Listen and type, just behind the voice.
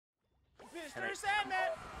Mr. Sandman!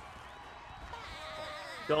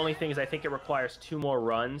 The only thing is I think it requires 2 more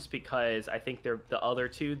runs because I think the other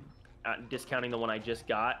 2, discounting the one I just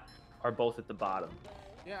got, are both at the bottom.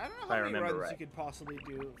 Yeah, I don't know how many runs you could possibly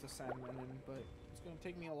do with the Sandman, but it's going to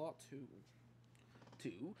take me a lot too.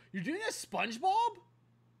 You're doing a SpongeBob?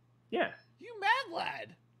 Yeah. You mad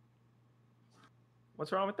lad.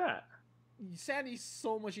 What's wrong with that? Sandy's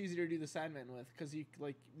so much easier to do the Sandman with because you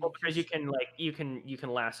like. Because you can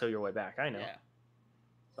lasso your way back. I know. Yeah.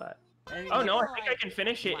 But oh no, I think I can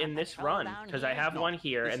finish it in this run because I have one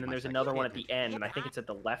here and then there's another one at the end and I think it's at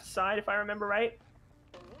the left side if I remember right.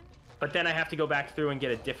 But then I have to go back through and get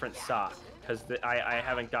a different sock because I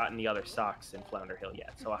haven't gotten the other socks in Flounder Hill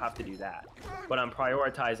yet, so I'll have to do that. But I'm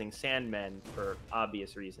prioritizing Sandmen for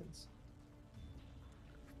obvious reasons.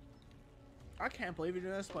 I can't believe you're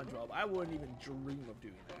doing a SpongeBob. I wouldn't even dream of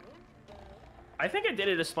doing that. I think I did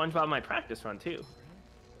it as SpongeBob in my practice run too.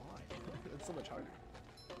 Why? It's so much harder.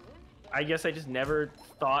 I guess I just never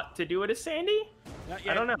thought to do it as Sandy.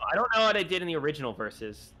 I don't know. I don't know what I did in the original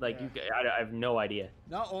versus. Like, yeah. I have no idea.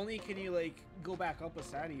 Not only can you like go back up with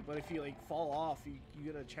Sandy, but if you like fall off, you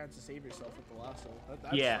get a chance to save yourself with the lasso.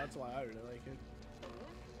 That's why I really like it.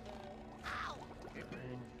 Ow. Okay.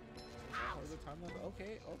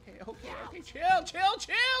 Chill.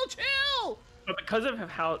 But because of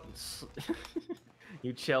how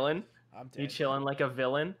you chilling, I'm dead. You chilling like a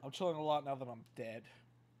villain. I'm chilling a lot now that I'm dead.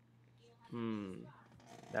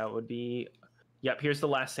 That would be. Yep. Here's the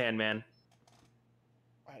last Sandman.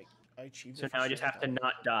 I achieved it. So now I just have to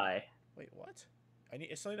not die. Wait, what?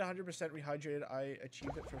 It's only 100% rehydrated. I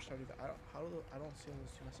achieved it for starting. I don't see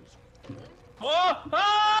those 2 messages. Oh!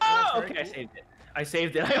 Okay, cool. I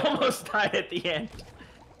saved it. I almost died at the end.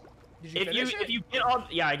 Did you finish it? If you get all,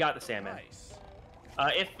 yeah, I got the Sandman. Nice.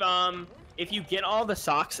 If you get all the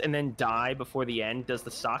socks and then die before the end, does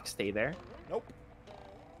the sock stay there? Nope.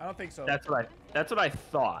 I don't think so. That's what I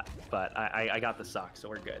thought, but I got the socks, so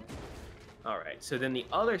we're good. All right. So then the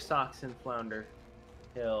other socks in Flounder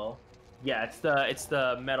Hill, yeah, it's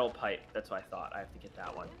the metal pipe. That's what I thought. I have to get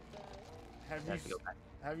that one.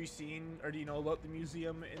 Have you seen or do you know about the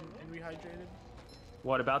museum in Rehydrated?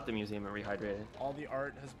 What about the museum in Rehydrated? All the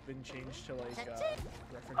art has been changed to like reference.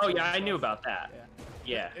 Oh yeah, I knew about that.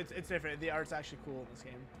 Yeah. It's different. The art's actually cool in this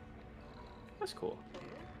game. That's cool. Yeah,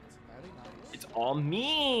 it's very nice. It's all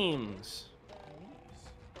memes.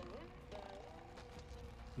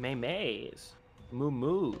 May-mays,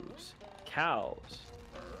 moo-moos, cows.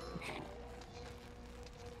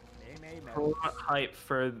 Hype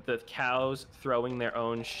for the cows throwing their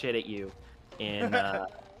own shit at you in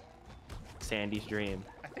Sandy's dream.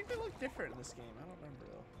 I think they look different in this game. I don't remember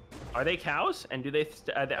though. Are they cows? And do they?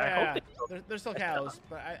 I hope they're still cows,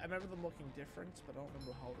 but I remember them looking different, but I don't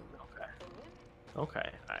remember how they look. Okay.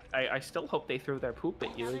 I still hope they throw their poop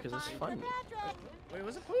at you because it's fun. Wait,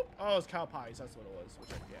 was it poop? Oh, it was cow pies. That's what it was. Which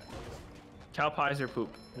Cow pies or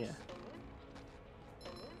poop? Yeah.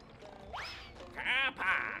 Cow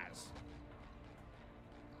pies.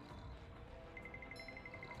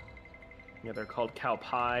 Yeah, they're called cow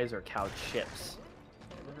pies or cow chips.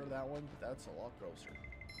 Never heard that one, but that's a lot grosser.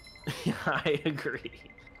 Yeah, I agree.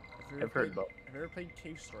 I've heard both. Have you ever played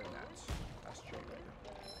Cave Story Mats? That's true, right?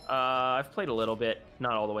 I've played a little bit,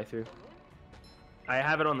 not all the way through. I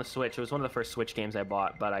have it on the Switch. It was one of the first Switch games I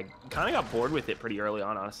bought, but I kind of got bored with it pretty early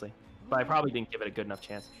on, honestly. But I probably didn't give it a good enough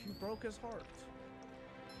chance. You broke his heart.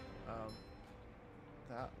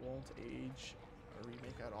 That won't age a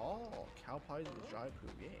remake at all. Cow pies with dry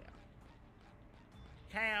poop, yeah.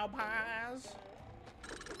 Cow pies.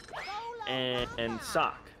 And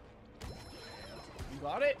sock. You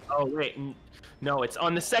got it? Oh wait, no, it's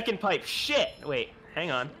on the second pipe. Shit. Wait,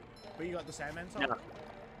 hang on. But you got the Sandman sock? No.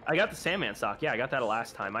 I got the Sandman sock. Yeah, I got that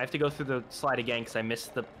last time. I have to go through the slide again because I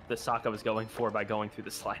missed the sock I was going for by going through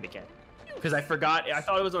the slide again. Because I forgot. I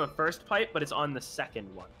thought it was on the first pipe, but it's on the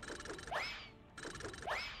second one.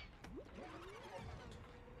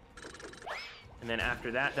 And then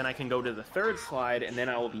after that, then I can go to the third slide, and then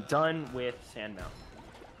I will be done with Sand Mountain.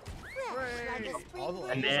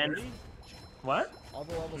 And then, what? All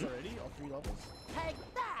the levels already? All 3 levels?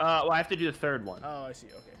 Well, I have to do the third one. Oh, I see.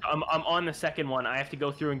 Okay. I'm on the second one. I have to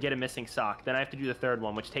go through and get a missing sock. Then I have to do the third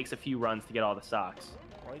one, which takes a few runs to get all the socks.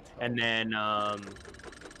 Right. And then I'll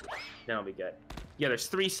be good. Yeah, there's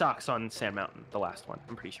 3 socks on Sand Mountain, the last one.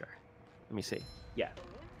 I'm pretty sure. Let me see. Yeah.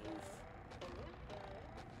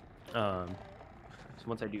 So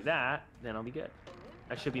once I do that, then I'll be good.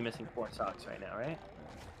 I should be missing 4 socks right now, right?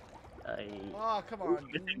 Oh, come on. I'm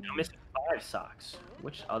missing 5 socks.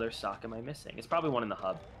 Which other sock am I missing? It's probably one in the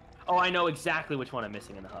hub. Oh, I know exactly which one I'm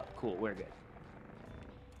missing in the hub. Cool, we're good.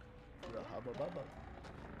 The hub? hubba bubba.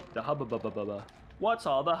 The hubba bubba bubba. What's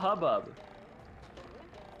all the hubbub? Did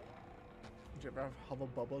you ever have hubba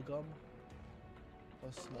bubba gum?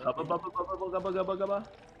 Hubba bubba bubba bubba bubba bubba.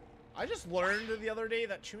 I just learned the other day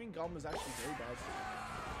that chewing gum is actually very bad for you.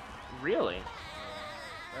 Really?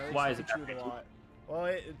 Why is it chew it a lot? Well,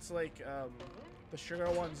 it's like the sugar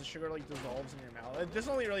ones. The sugar like dissolves in your mouth. This is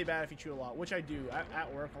only really bad if you chew a lot, which I do.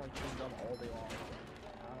 At work, I'm like chewing gum all day long. I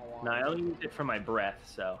don't know why. No, I only use it for my breath,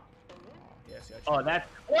 so. Yes, Oh, that's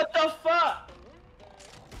what the fuck!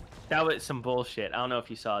 That was some bullshit. I don't know if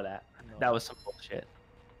you saw that. No. That was some bullshit.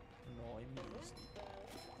 No,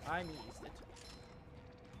 I missed it.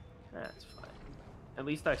 That's fine. At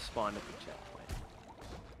least I spawned at the checkpoint.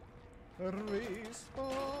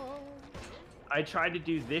 Respawn. I tried to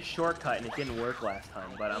do this shortcut and it didn't work last time,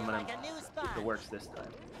 but I'm gonna see if it works this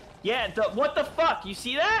time. Yeah, what the fuck? You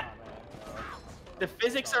see that? The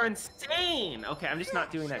physics are insane! Okay, I'm just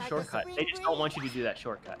not doing that shortcut. They just don't want you to do that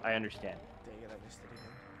shortcut. I understand. Dang it, I missed it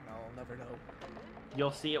again. I'll never know.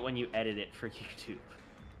 You'll see it when you edit it for YouTube.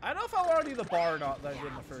 I don't know if I want to do the bar or not that I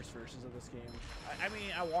did in the first versions of this game. I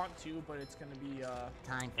mean, I want to, but it's gonna be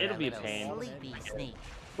it'll be a pain. Sneak.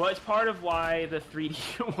 Well, it's part of why the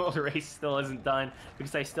 3D World Race still isn't done,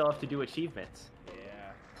 because I still have to do achievements.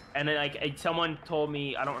 Yeah. And then like someone told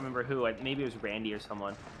me, I don't remember who, maybe it was Randy or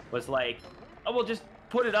someone, was like, oh well, just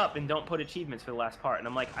put it up and don't put achievements for the last part. And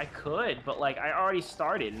I'm like, I could, but like I already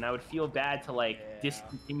started and I would feel bad to like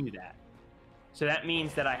discontinue that. So that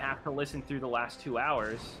means that I have to listen through the last 2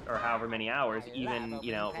 hours or however many hours, even,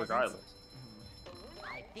 you know, regardless.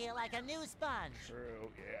 I feel like a new sponge. True,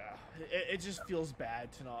 yeah. It just feels bad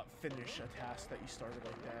to not finish a task that you started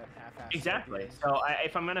like that, half-assed. Exactly. So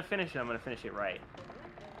if I'm gonna finish it, I'm gonna finish it right.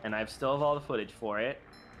 And I still have all the footage for it.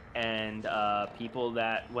 And people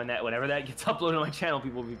whenever that gets uploaded on my channel,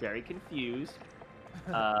 people will be very confused.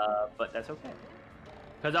 But that's okay.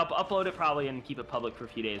 Because I'll upload it probably and keep it public for a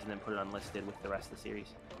few days and then put it unlisted with the rest of the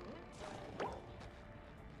series.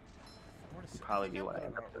 Probably be what I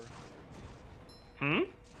end up doing.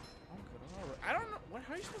 I don't know.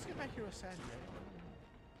 How are you supposed to get back here with Sandy?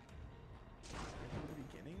 In the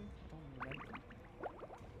beginning? Don't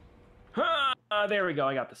remember. There we go.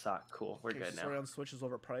 I got the sock. Cool. We're good now. Story on Switch is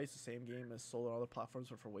overpriced. The same game as sold on other platforms,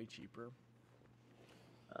 but for way cheaper.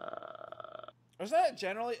 Isn't that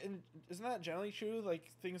generally true?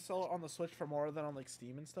 Like things sell on the Switch for more than on like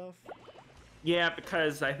Steam and stuff. Yeah,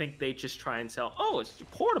 because I think they just try and sell. Oh, it's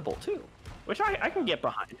portable too, which I can get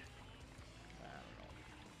behind.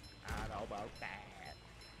 I don't know about that.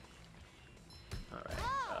 All right.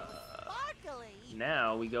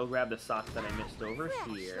 Now we go grab the sock that I missed over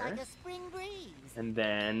here, like a spring breeze. and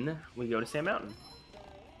then we go to Sand Mountain.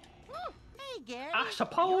 Hey, Gary. I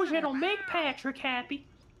suppose it'll make Patrick happy.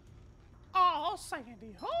 Oh,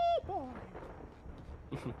 Sandy, oh boy.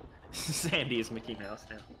 Sandy is Mickey Mouse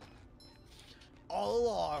now. All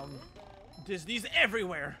along, Disney's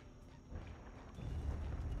everywhere.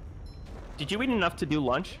 Did you eat enough to do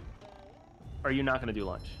lunch? Or are you not gonna do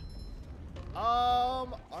lunch? I'm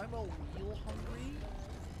a little hungry.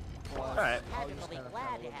 All right.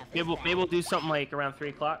 Maybe we'll do something like around 3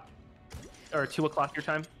 o'clock or 2 o'clock your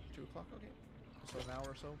time. 2 o'clock, okay. So an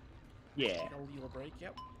hour or so. Yeah. A little break.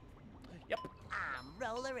 Yep. I'm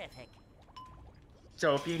rollerific.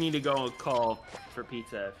 So if you need to go call for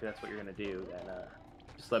pizza, if that's what you're gonna do, then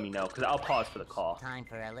just let me know, because I'll pause for the call. Time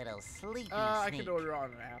for a little sleepy I sneak. could order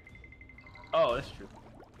on an app. Oh, that's true.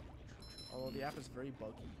 Although the app is very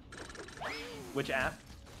buggy. Which app?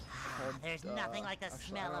 There's nothing like the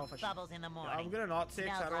smell of bubbles in the morning. I'm gonna not say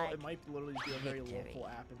 'cause I Smells don't. like it might literally be a very victory. local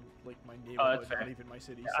app in like my Oh, neighborhood, that's fair. not even my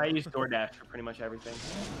city. I use DoorDash for pretty much everything.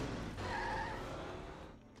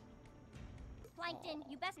 Plankton,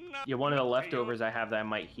 you best. Yeah, one of the leftovers I have that I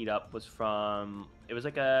might heat up was from. It was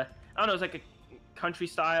like a. I don't know. It was like a country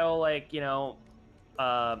style, like, you know,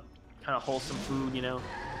 kind of wholesome food. You know,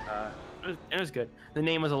 it was good. The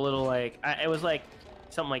name was a little like. It was like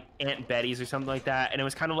something like Aunt Betty's or something like that, and it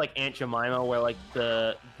was kind of like Aunt Jemima, where like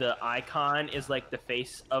the icon is like the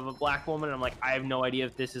face of a black woman. And I'm like, I have no idea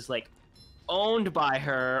if this is like owned by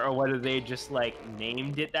her or whether they just like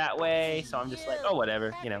named it that way. So I'm just like, oh,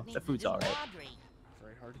 whatever. You know, the food's all right.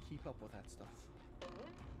 Very hard to keep up with that stuff.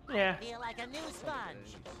 Yeah. Feel like a new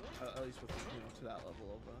sponge. At least with, to that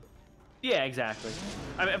level of. Yeah, exactly.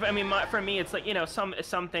 I mean, for me, it's like,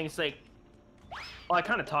 some things like. Well, I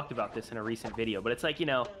kind of talked about this in a recent video, but it's like, you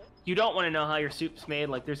don't want to know how your soup's made.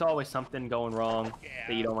 Like, there's always something going wrong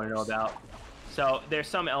that you don't want to know about. So there's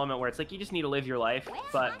some element where it's like you just need to live your life,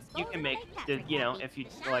 but you can make, if you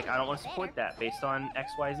like, I don't want to support that based on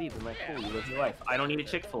X, Y, Z. Then like, cool, you live your life. I don't need a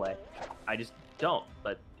Chick-fil-A. I just don't.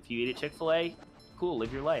 But If you eat at Chick-fil-A, cool,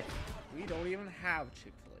 live your life. We don't even have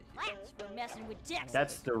Chick-fil-A. That's for messing with dicks.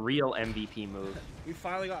 That's the real MVP move. We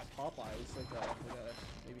finally got Popeyes like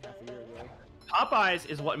maybe half a year ago. Popeyes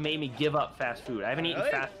is what made me give up fast food. I haven't eaten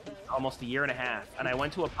fast food in almost a year and a half, and I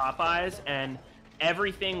went to a Popeyes and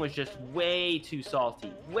everything was just way too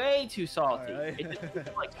salty. Way too salty. It just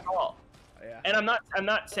tasted like salt. Yeah. And I'm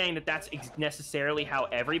not saying that that's necessarily how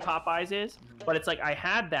every Popeyes is, but it's like I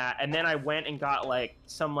had that, and then I went and got like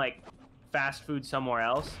some like fast food somewhere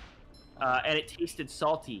else, and it tasted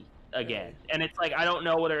salty again. And it's like I don't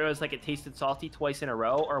know whether it was like it tasted salty twice in a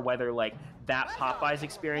row, or whether like that Popeyes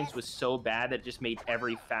experience was so bad that it just made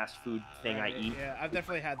every fast food thing I eat. Yeah, I've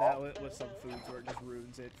definitely had that with some foods where it just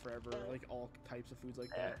ruins it forever, like all types of foods like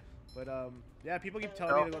that. But yeah, people keep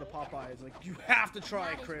telling me to go to Popeyes. Like, you have to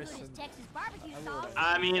try it, Chris.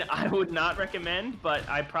 I mean, I would not recommend, but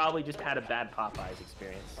I probably just had a bad Popeyes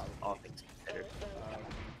experience, all things considered. Oh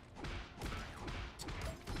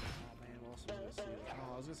man, what else was I gonna say?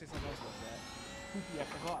 Oh, I was gonna say something else about that. Yeah, I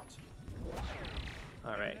forgot.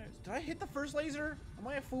 All right. Did I hit the first laser? Am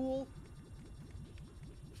I a fool?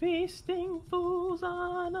 Feasting fools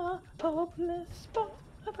on a hopeless spot.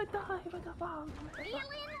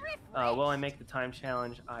 Will I make the time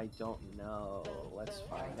challenge? I don't know. Let's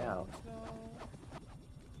find out.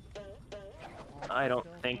 I don't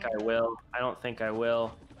think I will. I don't think I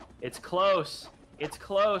will. It's close. It's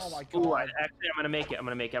close. Oh my God. Ooh, actually, I'm gonna make it. I'm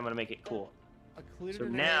gonna make it. I'm gonna make it. Cool. I cleared So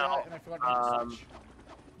an now, area and I forgot to switch.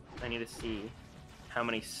 I need to see how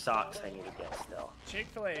many socks I need to get still.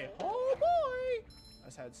 Chick-fil-A. Oh boy! I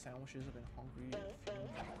just had sandwiches. I've been hungry.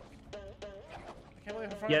 I can't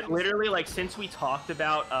believe I'm Yeah, literally, like, since we talked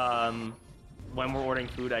about when we're ordering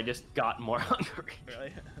food, I just got more hungry.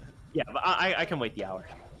 Really? Yeah, but I can wait the hour.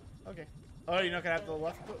 Okay. Oh, you're not gonna have the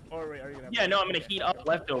left? Or wait, are you gonna have? Yeah, no, I'm gonna heat up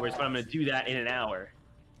leftovers, but I'm gonna do that in an hour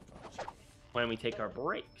when we take our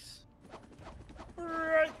breaks.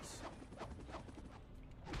 Right.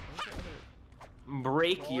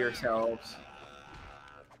 Break yourselves.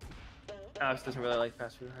 Alex doesn't really like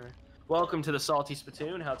fast food, huh? Welcome to the Salty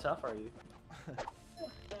Spittoon. How tough are you?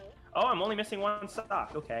 Oh, I'm only missing one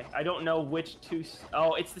sock. Okay. I don't know which two...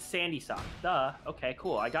 Oh, it's the sandy sock. Duh. Okay,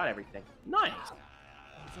 cool. I got everything. Nice.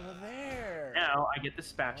 It's over there. Now I get the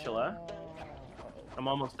spatula. Oh. I'm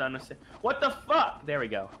almost done with it. What the fuck? There we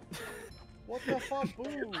go. What the fuck?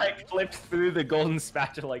 Boom. I flipped through the golden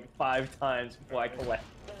spatula like 5 times before I collect.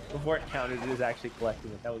 Before it counted, it was actually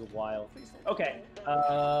collecting it. That was wild. Okay.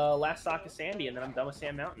 Last sock is sandy, and then I'm done with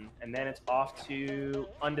Sand Mountain. And then it's off to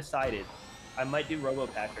undecided. I might do Robo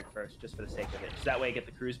Patrick first, just for the sake of it. So that way I get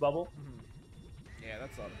the cruise bubble. Mm-hmm. Yeah,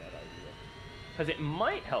 that's not a bad idea. Because it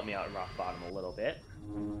might help me out in Rock Bottom a little bit.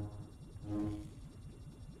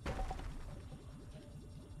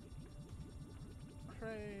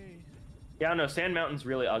 Hooray. Yeah, I don't know. Sand Mountain's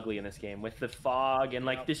really ugly in this game with the fog and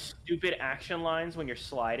like the stupid action lines when you're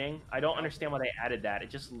sliding. I don't understand why they added that. It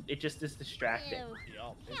just is distracting.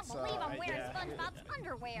 Can't believe I'm wearing SpongeBob's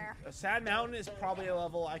underwear. Sand Mountain is probably a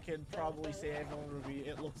level I could probably say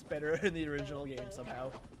it looks better in the original game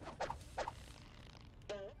somehow.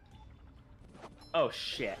 Oh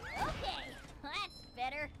shit. Okay, that's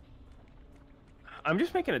better. I'm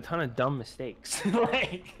just making a ton of dumb mistakes.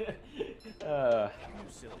 Like, You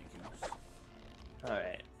silly goose. all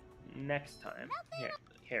right, next time.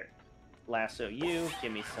 Here, lasso you.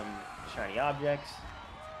 Give me some shiny objects.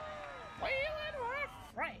 Feeling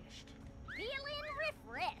refreshed. Feeling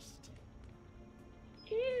refreshed.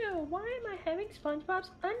 Ew! Why am I having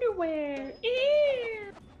SpongeBob's underwear?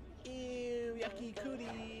 Ew! Ew, yucky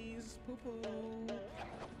cooties. Poo poo.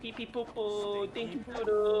 Pee pee poo poo. Dinky poo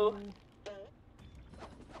doo.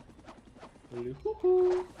 Poo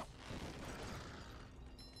poo.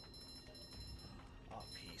 A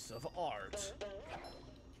piece of art.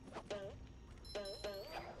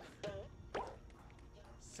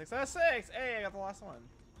 6 out of 6. Hey, I got the last one.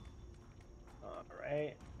 All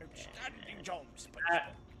right. Standing jumps.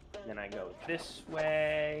 Then I go this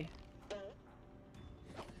way.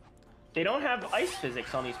 They don't have ice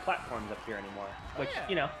physics on these platforms up here anymore, which,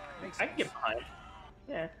 you know, I can get behind.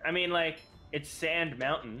 Yeah, I mean, like, it's Sand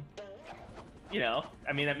Mountain. You know,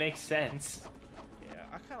 I mean, that makes sense. Yeah,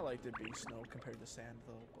 I kind of liked it being snow compared to sand,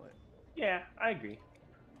 though, but... Yeah, I agree.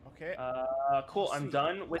 Okay. Cool, I'm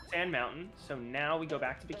done with Sand Mountain, so now we go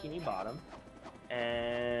back to Bikini Bottom,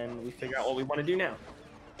 and we figure out what we want to do now.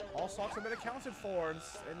 All socks have been accounted for, and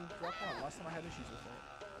Rock Bottom. Last time I had issues with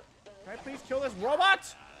it. Can I please kill this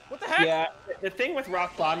robot? What the heck? Yeah, the thing with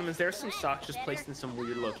Rock Bottom is there's some socks just placed in some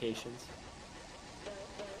weird locations.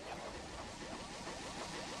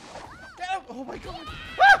 Get him! Oh my god!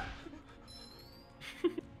 Ah!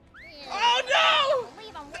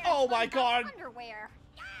 Oh my god! Underwear.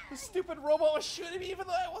 The stupid robot was shooting me even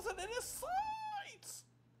though I wasn't in his sights!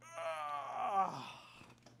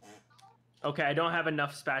 Okay, I don't have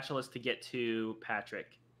enough spatulas to get to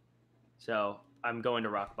Patrick. So, I'm going to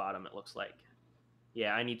rock bottom, it looks like.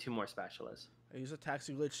 Yeah, I need 2 more spatulas. I use a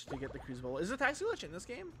taxi glitch to get the crucible. Is there a taxi glitch in this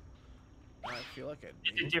game? I feel like it.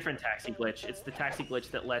 It's a different taxi glitch. It's the taxi glitch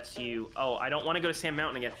that lets you... Oh, I don't want to go to Sand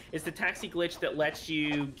Mountain again. It's the taxi glitch that lets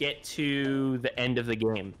you get to the end of the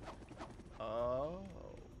game. Oh.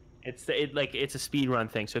 It's a speed run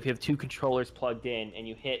thing. So if you have 2 controllers plugged in and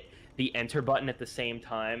you hit the enter button at the same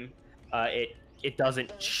time, it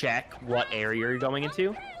doesn't check what area you're going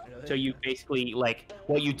into. Really? So you basically, like,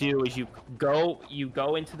 what you do is you go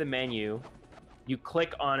into the menu, you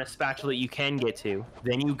click on a spatula that you can get to,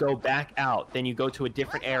 then you go back out, then you go to a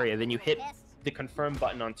different area, then you hit the confirm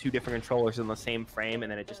button on 2 different controllers in the same frame,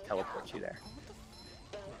 and then it just teleports you there.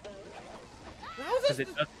 How is this?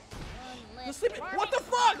 What the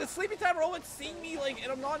fuck? The sleepy time robot's seeing me, like,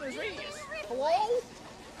 and I'm not in his radius. Hello?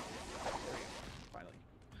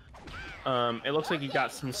 Finally. It looks like you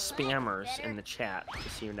got some spammers in the chat,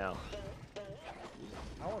 just so you know.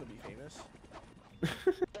 I want to be famous.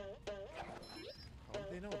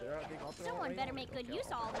 They know they got their Someone better make good use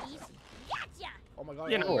of all these. Gotcha! Oh my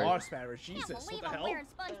god, Yeah, a no lot of spammers. Jesus, what the hell?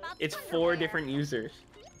 It's 4 different users.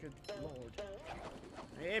 Good lord.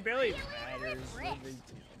 It barely matters. You'll never see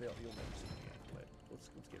me again, but let's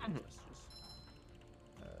get into this.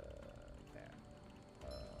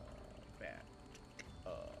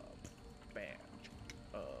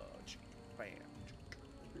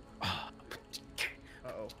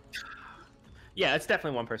 Uh-oh. Yeah, it's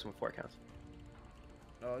definitely 1 person with 4 accounts.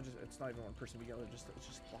 No, it's not even 1 person to begin with. It's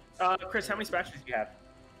just bots. Chris, how many spatulas do you have?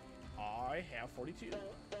 I have 42.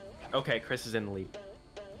 Okay, Chris is in the lead.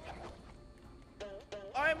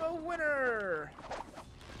 I'm a winner!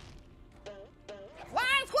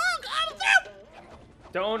 Flying squirrel, I'm through!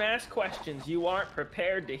 Don't ask questions you aren't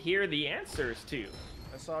prepared to hear the answers to.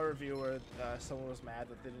 I saw a review where someone was mad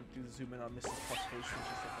that they didn't do the zoom in on Mrs. Plus face, and just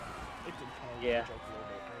like, it did kind of Yeah. joke a little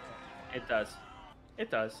bit. It does.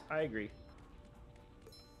 It does. I agree.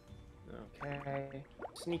 Okay.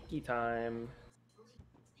 Sneaky time.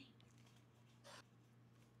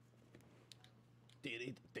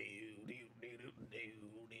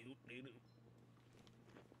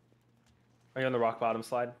 Are you on the rock bottom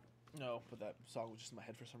slide? No, but that song was just in my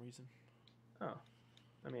head for some reason. Oh.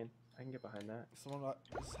 I mean, I can get behind that. This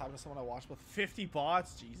happened to someone I watched with 50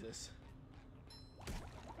 bots? Jesus.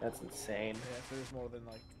 That's insane. Yeah, if there was more than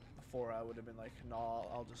like 4, I would have been like, nah,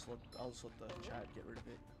 I'll just let the chat get rid of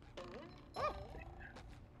it. Oh.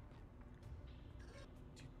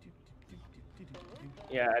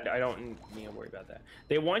 Yeah, I don't need to worry about that.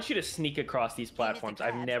 They want you to sneak across these platforms.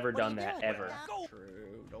 I've never done that, ever.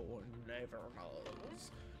 True, no one never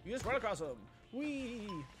knows. You just run across them. Whee!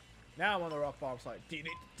 Now I'm on the rock bottom slide.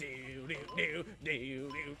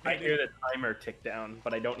 I hear the timer tick down,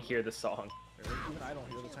 but I don't hear the song. Even I don't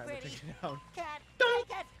hear the timer ticking down. Dunk!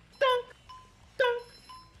 Dunk! Dunk!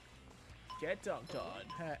 Get dunked on.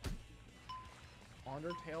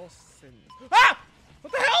 Undertale sins. Ah!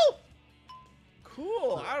 What the hell?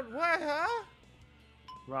 Cool. What, huh?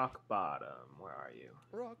 Rock bottom. Where are you?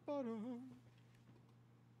 Rock bottom.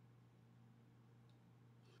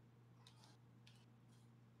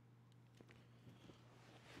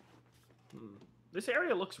 This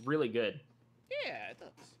area looks really good. Yeah, it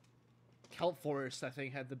does. Kelp Forest, I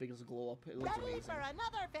think, had the biggest glow up. It looks Ready amazing. for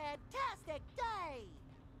another fantastic day.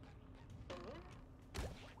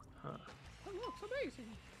 Huh. Oh, looks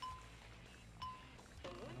amazing.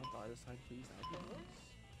 Don't die this time, please. That would be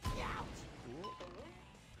nice. Cool.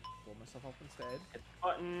 Pull myself up instead. Hit the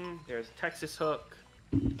button. There's a Texas hook.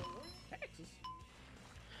 Texas.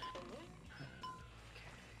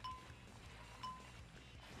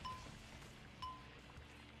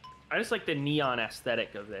 I just like the neon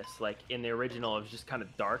aesthetic of this. Like in the original, it was just kind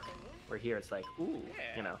of dark. Where here, it's like, ooh,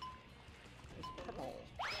 Yeah. you know. It's purple.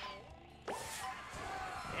 It's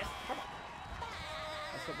purple.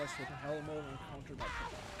 That's what my sleeping hell mode encountered my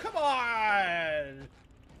purple. Come on!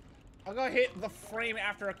 I got hit the frame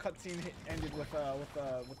after a cutscene ended with a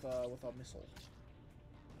missile.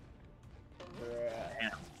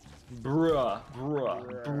 Bruh.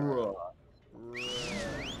 Bruh.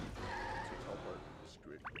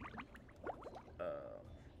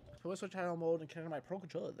 Put my switch channel mode and connect my Pro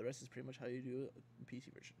controller. The rest is pretty much how you do it in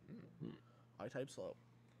PC version. I type slow.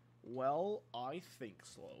 Well, I think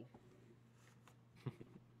slow.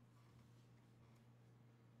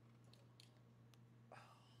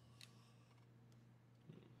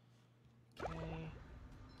 Okay.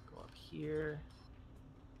 Go up here.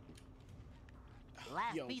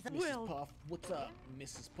 Last Yo, piece of Mrs. Puff, what's up,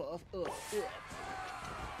 Mrs. Puff?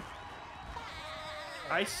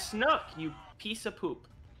 I snuck, you piece of poop.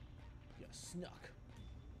 You snuck.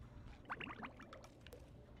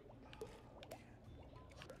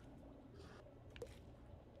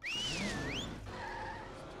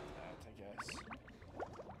 That, I guess.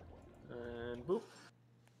 And boop.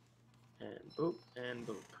 And boop. And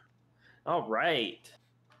boop. All right.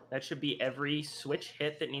 That should be every switch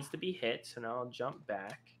hit that needs to be hit. So now I'll jump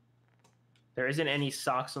back. There isn't any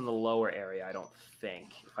socks on the lower area, I don't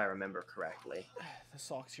think, if I remember correctly. The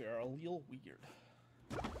socks here are a little weird.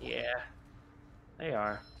 Yeah, they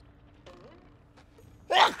are.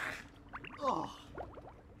 Oh,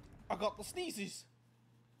 I got the sneezes.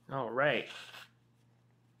 All right.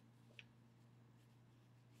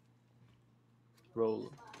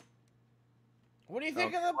 Roll. What do you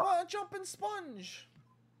think of the jumping sponge?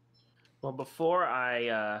 Well, before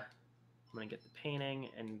I'm gonna get the painting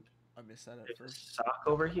and I missed that at there's first. a sock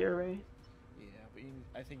over here, right? Yeah, but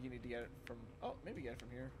I think you need to get it from. Oh, maybe get it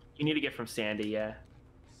from here. You need to get from Sandy, yeah.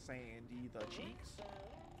 Sandy the cheeks.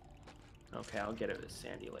 Okay, I'll get it with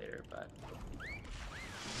Sandy later, but.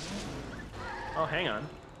 Oh, hang on.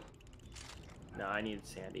 No, I needed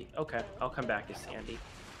Sandy. Okay, I'll come back as Sandy.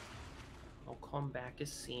 I'll come back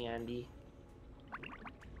as Sandy.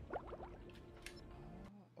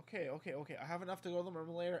 Okay. I have enough to go to the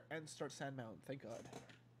Merman layer and start Sand Mountain. Thank God.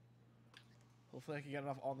 Hopefully I can get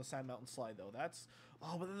enough on the Sand Mountain slide, though. That's...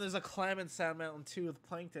 Oh, but then there's a clam in Sand Mountain, too, with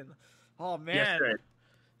plankton. Oh, man. Yes, there is.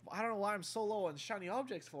 I don't know why I'm so low on shiny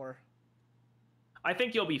objects for. I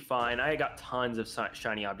think you'll be fine. I got tons of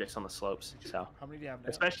shiny objects on the slopes, so... How many do you have now?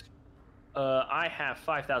 Especially... I have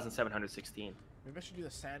 5,716. Maybe I should do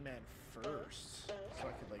the Sandman first, so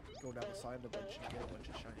I could, like, go down the side of the bunch and get a bunch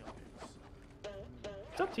of shiny objects.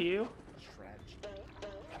 It's up to you. Strategy.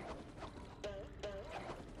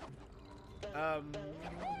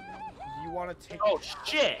 You want to take... Oh,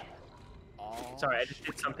 shit! Oh, Sorry, I just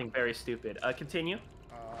did something very stupid. Continue.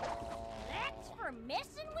 That's for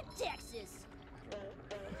messing with Texas.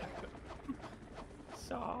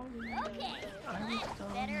 Sorry. Okay, that's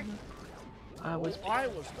better. I was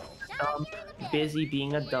dumb. busy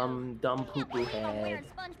being a dumb poo-poo I'm wearing head.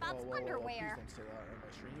 SpongeBob's Please underwear. don't say that on my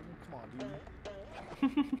stream. Come on, dude.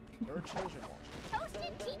 There are children watching.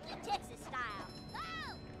 Toasted Tiki Texas style.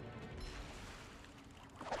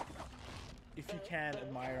 Oh! If you can,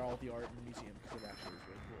 admire all the art in the museum, because it actually is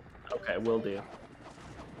really cool. Okay, will do. Okay,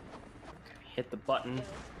 hit the button.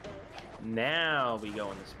 Now we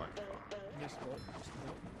go in the SpongeBob. Just look.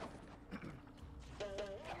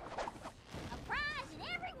 A prize in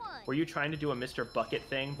everyone. Were you trying to do a Mr. Bucket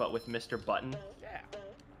thing, but with Mr. Button? Yeah.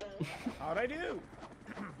 How'd I do?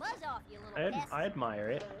 Buzz off, you little pest. I admire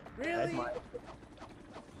it. I Really? admire it.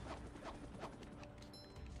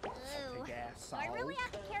 Ooh. Big ass Do I really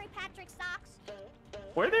have to carry Patrick's socks?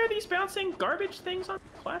 Were there these bouncing garbage things on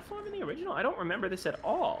the platform in the original? I don't remember this at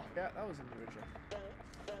all. Yeah, that was in the original.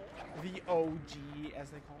 The OG, as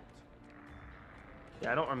they call it.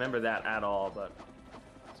 Yeah, I don't remember that at all, but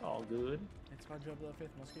it's all good. It's SpongeBob the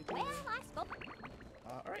Fifth Musketeer. Well, I spoke.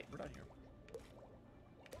 Alright, we're done here.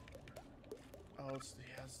 Oh, let's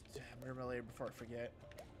remember later before I forget.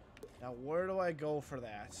 Now, where do I go for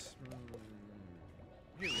that?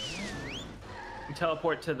 Here we go. You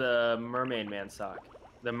teleport to the Mermaid Man sock.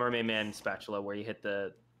 The Mermaid Man spatula where you hit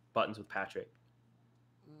the buttons with Patrick.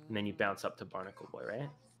 And then you bounce up to Barnacle Boy, right?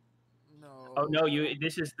 No. Oh no,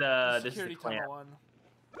 this is the security clam. tunnel one.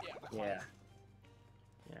 Yeah, the clam.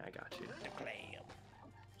 Yeah, I got you. The clam.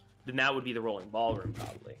 Then that would be the rolling ballroom,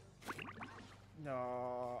 probably.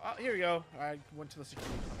 No. Oh, here we go. I went to the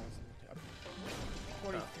security tunnels.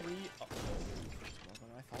 43. Oh, more than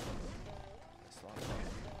I thought.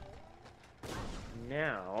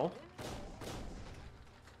 Now.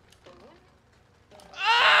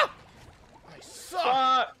 Ah! I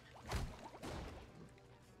suck!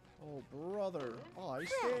 Oh, brother. Oh, I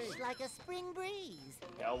Fresh stay. like a spring breeze.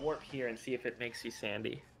 Yeah, I'll warp here and see if it makes you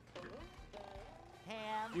sandy.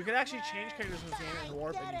 You can actually change characters with Xana and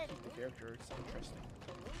warp and you keep the character. It's interesting.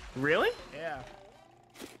 Really? Yeah.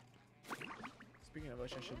 Speaking of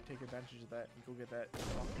which, I should take advantage of that and go get that.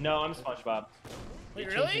 No, I'm SpongeBob. Wait,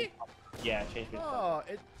 It really? changed me. Yeah, it changed me. Oh,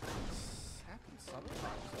 it happened sometimes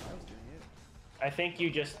when I was doing it. I think you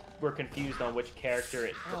just were confused on which character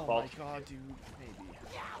it Oh my defaults. god, dude. Maybe.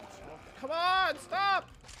 Come on, stop!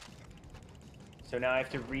 So now I have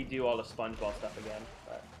to redo all the SpongeBob stuff again,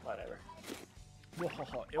 but whatever. Whoa,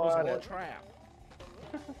 it was all a trap.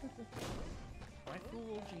 I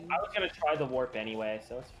fooled you. I was gonna try the warp anyway,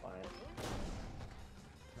 so it's fine.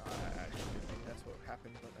 No, I actually didn't think that's what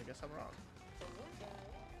happened, but I guess I'm wrong.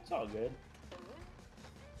 It's all good.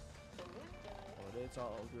 But it's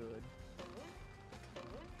all good.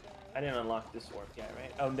 I didn't unlock this warp yet,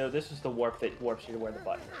 right? Oh no, this is the warp that warps you to where the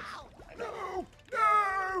button is. I know.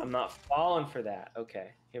 No! I'm not falling for that.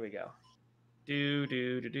 Okay, here we go. Do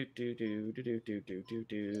do do do do do do do do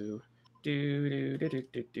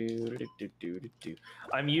do do.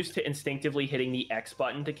 I'm used to instinctively hitting the X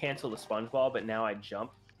button to cancel the SpongeBall, but now I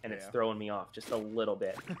jump and it's throwing me off just a little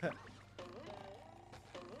bit.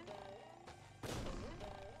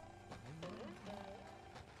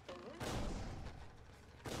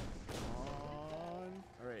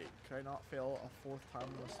 Alright, can I not fail a 4th time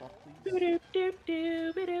on the sock, please? Why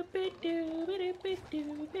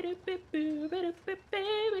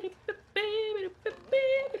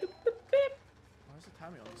is the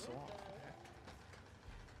timing on this so off?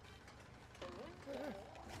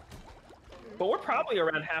 But we're probably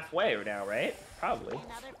around halfway now, right? Probably.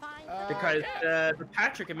 Because the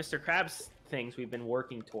Patrick and Mr. Krabs things we've been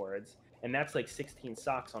working towards, and that's like 16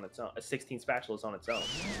 socks on its own, 16 spatulas on its own.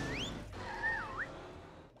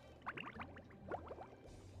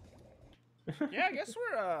 Yeah, I guess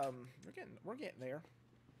we're getting there.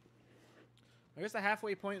 I guess the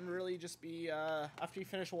halfway point would really just be after you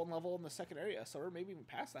finish one level in the second area, so we're maybe even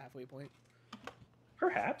past the halfway point.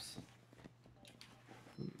 Perhaps.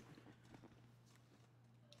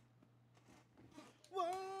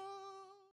 Whoa!